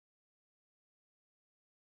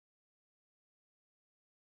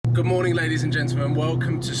Good morning, ladies and gentlemen.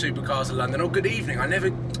 Welcome to Supercars of London. Or good evening.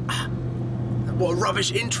 What a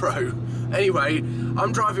rubbish intro. Anyway,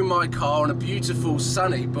 I'm driving my car on a beautiful,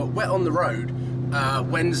 sunny, but wet on the road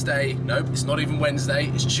Wednesday. Nope, it's not even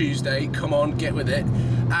Wednesday. It's Tuesday. Come on, get with it.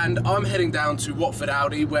 And I'm heading down to Watford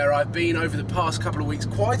Audi, where I've been over the past couple of weeks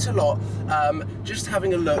quite a lot, just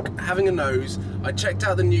having a look, having a nose. I checked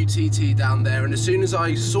out the new TT down there, and as soon as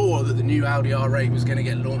I saw that the new Audi R8 was going to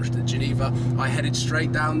get launched at Geneva, I headed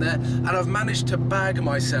straight down there, and I've managed to bag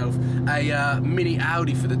myself a mini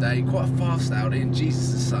Audi for the day, quite a fast Audi, and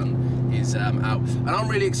Jesus, the sun is out. And I'm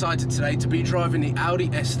really excited today to be driving the Audi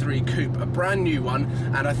S3 Coupe, a brand new one,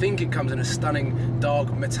 and I think it comes in a stunning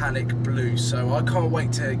dark metallic blue, so I can't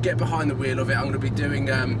wait to get behind the wheel of it. I'm going to be doing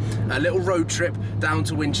a little road trip down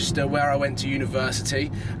to Winchester, where I went to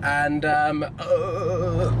university, and that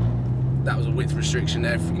was a width restriction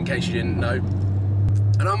there in case you didn't know.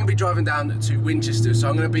 And I'm going to be driving down to Winchester, so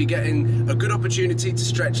I'm going to be getting a good opportunity to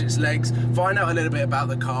stretch its legs, find out a little bit about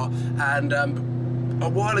the car, and a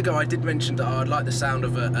while ago I did mention that I'd like the sound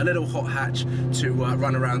of a little hot hatch to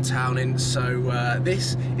run around town in, so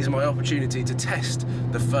this is my opportunity to test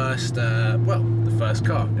the first, the first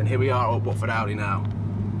car. And here we are at Watford Audi now.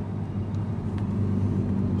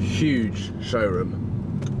 Huge showroom.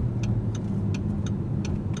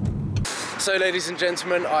 So ladies and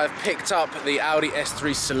gentlemen, I've picked up the Audi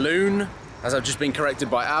S3 Saloon, as I've just been corrected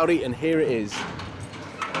by Audi, and here it is.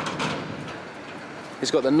 It's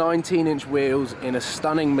got the 19-inch wheels in a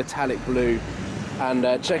stunning metallic blue,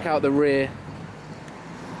 and check out the rear.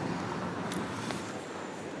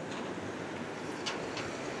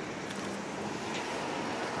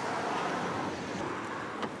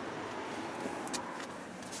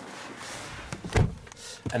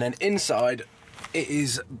 And then inside, it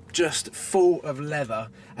is just full of leather,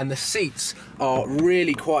 and the seats are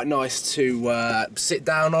really quite nice to sit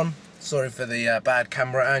down on. Sorry for the bad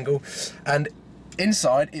camera angle. And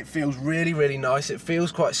inside, it feels really, really nice. It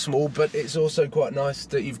feels quite small, but it's also quite nice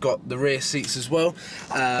that you've got the rear seats as well,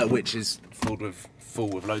 which is full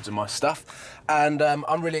with loads of my stuff. And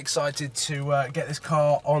I'm really excited to get this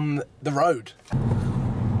car on the road.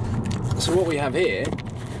 So what we have here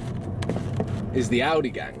is the Audi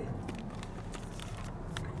gang.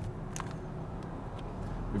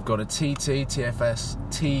 We've got a TT, TFS,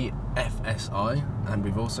 TFSI, and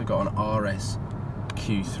we've also got an RS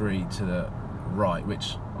Q3 to the right,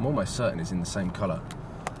 which I'm almost certain is in the same colour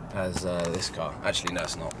as this car. Actually, no,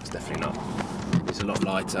 it's not. It's definitely not. It's a lot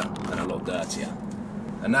lighter and a lot dirtier.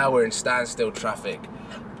 And now we're in standstill traffic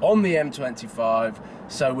on the M25,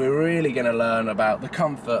 so we're really going to learn about the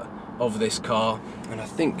comfort of this car. And I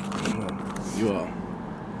think you are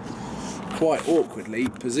quite awkwardly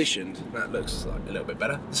positioned. That looks like a little bit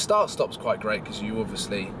better. The start-stop's quite great because you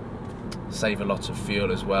obviously save a lot of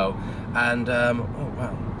fuel as well. And oh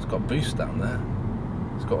wow, it's got boost down there.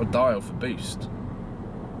 It's got a dial for boost.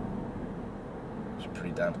 It's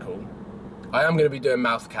pretty damn cool. I am going to be doing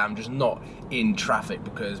mouth cam, just not in traffic,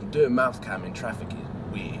 because doing mouth cam in traffic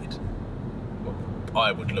is weird. Well,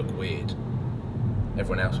 I would look weird.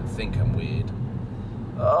 Everyone else would think I'm weird.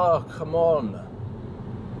 Oh, come on.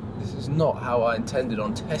 This is not how I intended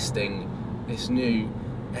on testing this new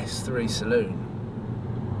S3 Saloon.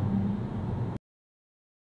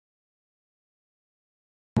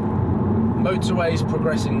 Motorway's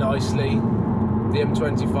progressing nicely. The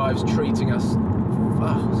M25's treating us.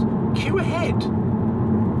 Oh, queue ahead!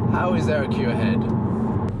 How is there a queue ahead?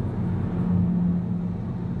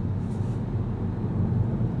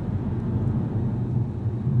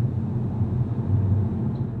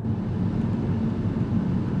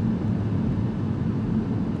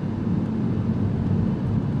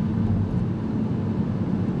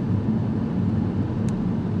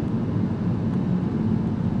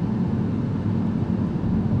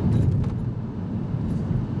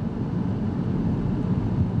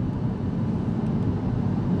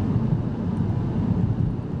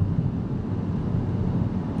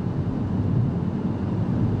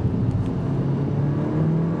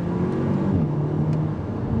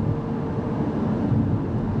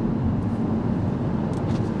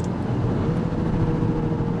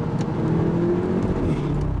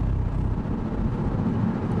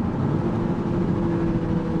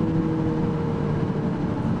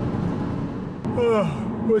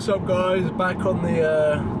 What's up guys, back on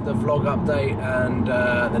the vlog update, and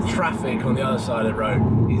the traffic on the other side of the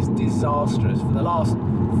road is disastrous. For the last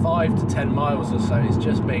 5 to 10 miles or so it's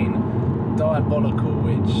just been diabolical,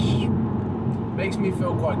 which makes me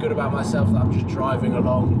feel quite good about myself, that I'm just driving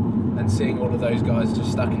along and seeing all of those guys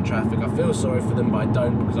just stuck in traffic. I feel sorry for them, but I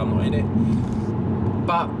don't, because I'm not in it.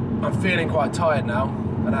 But I'm feeling quite tired now.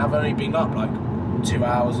 and I've only been up like 2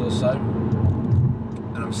 hours or so,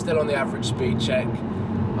 and I'm still on the average speed check.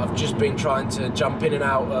 I've just been trying to jump in and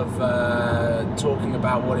out of talking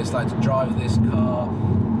about what it's like to drive this car.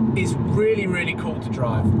 It's really, really cool to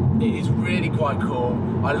drive. It is really quite cool.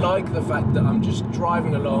 I like the fact that I'm just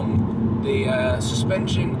driving along. The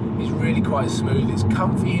suspension is really quite smooth. It's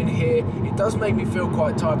comfy in here. It does make me feel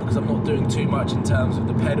quite tired because I'm not doing too much in terms of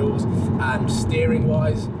the pedals and steering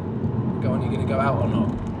wise. Go on, you're gonna go out or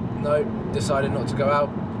not? No, decided not to go out.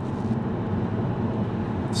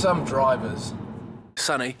 Some drivers.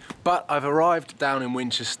 Sunny, but I've arrived down in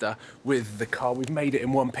Winchester with the car. We've made it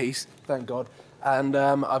in one piece, thank God. And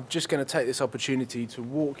I'm just going to take this opportunity to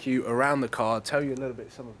walk you around the car, tell you a little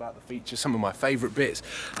bit about the features, some of my favourite bits,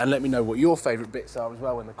 and let me know what your favourite bits are as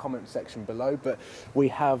well in the comment section below. But we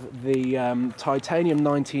have the titanium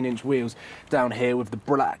 19-inch wheels down here with the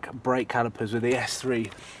black brake calipers with the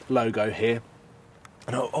S3 logo here.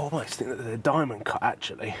 And I almost think that they're diamond cut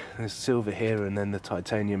actually. There's silver here and then the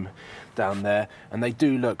titanium down there, and they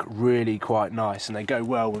do look really quite nice, and they go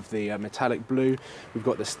well with the metallic blue. We've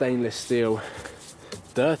got the stainless steel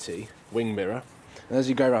dirty wing mirror, and as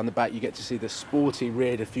you go around the back you get to see the sporty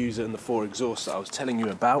rear diffuser and the 4 exhausts that I was telling you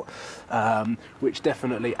about, which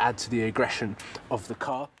definitely add to the aggression of the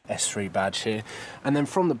car. S3 badge here, and then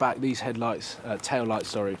from the back these headlights, tail lights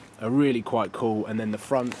sorry, are really quite cool, and then the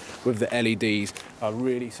front with the LEDs are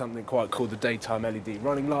really something quite cool, the daytime LED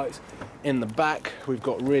running lights. In the back we've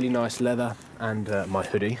got really nice leather and my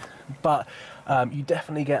hoodie, but you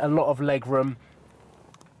definitely get a lot of leg room,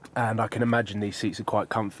 and I can imagine these seats are quite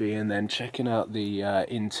comfy. And then checking out the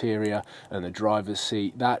interior and the driver's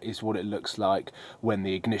seat, that is what it looks like when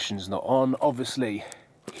the ignition's not on. Obviously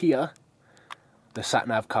here the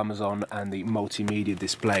sat-nav comes on and the multimedia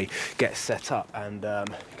display gets set up, and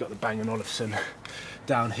you've got the Bang & Olufsen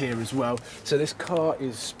down here as well. So this car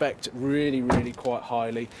is spec'd really, really quite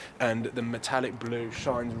highly, and the metallic blue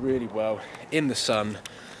shines really well in the sun,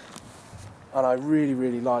 and I really,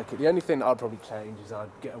 really like it. The only thing that I'd probably change is I'd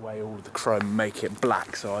get away all of the chrome, make it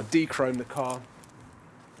black. So I'd de-chrome the car,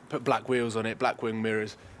 put black wheels on it, black wing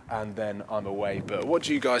mirrors, and then I'm away. But what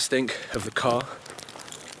do you guys think of the car?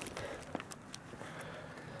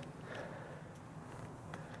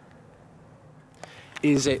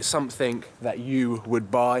 Is it something that you would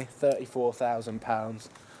buy? £34,000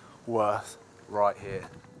 worth right here.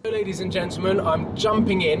 So ladies and gentlemen, I'm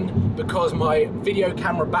jumping in because my video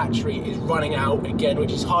camera battery is running out again,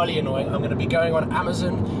 which is highly annoying. I'm going to be going on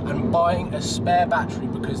Amazon and buying a spare battery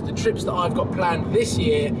because the trips that I've got planned this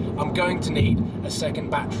year, I'm going to need a second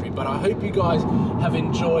battery. But I hope you guys have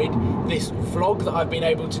enjoyed this vlog that I've been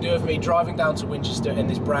able to do of me driving down to Winchester in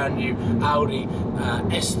this brand new Audi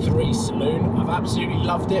S3 Saloon. I've absolutely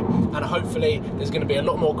loved it, and hopefully there's going to be a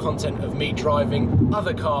lot more content of me driving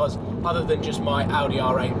other cars other than just my Audi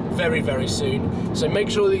R8 very, very soon. So make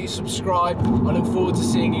sure that you subscribe. I look forward to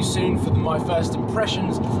seeing you soon for my first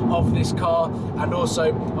impressions of this car, and also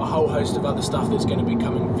a whole host of other stuff that's going to be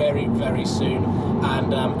coming very, very soon.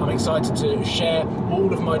 And I'm excited to share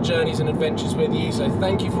all of my journeys and adventures with you. So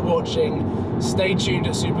thank you for watching. Stay tuned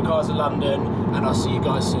at Supercars of London, and I'll see you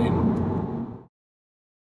guys soon.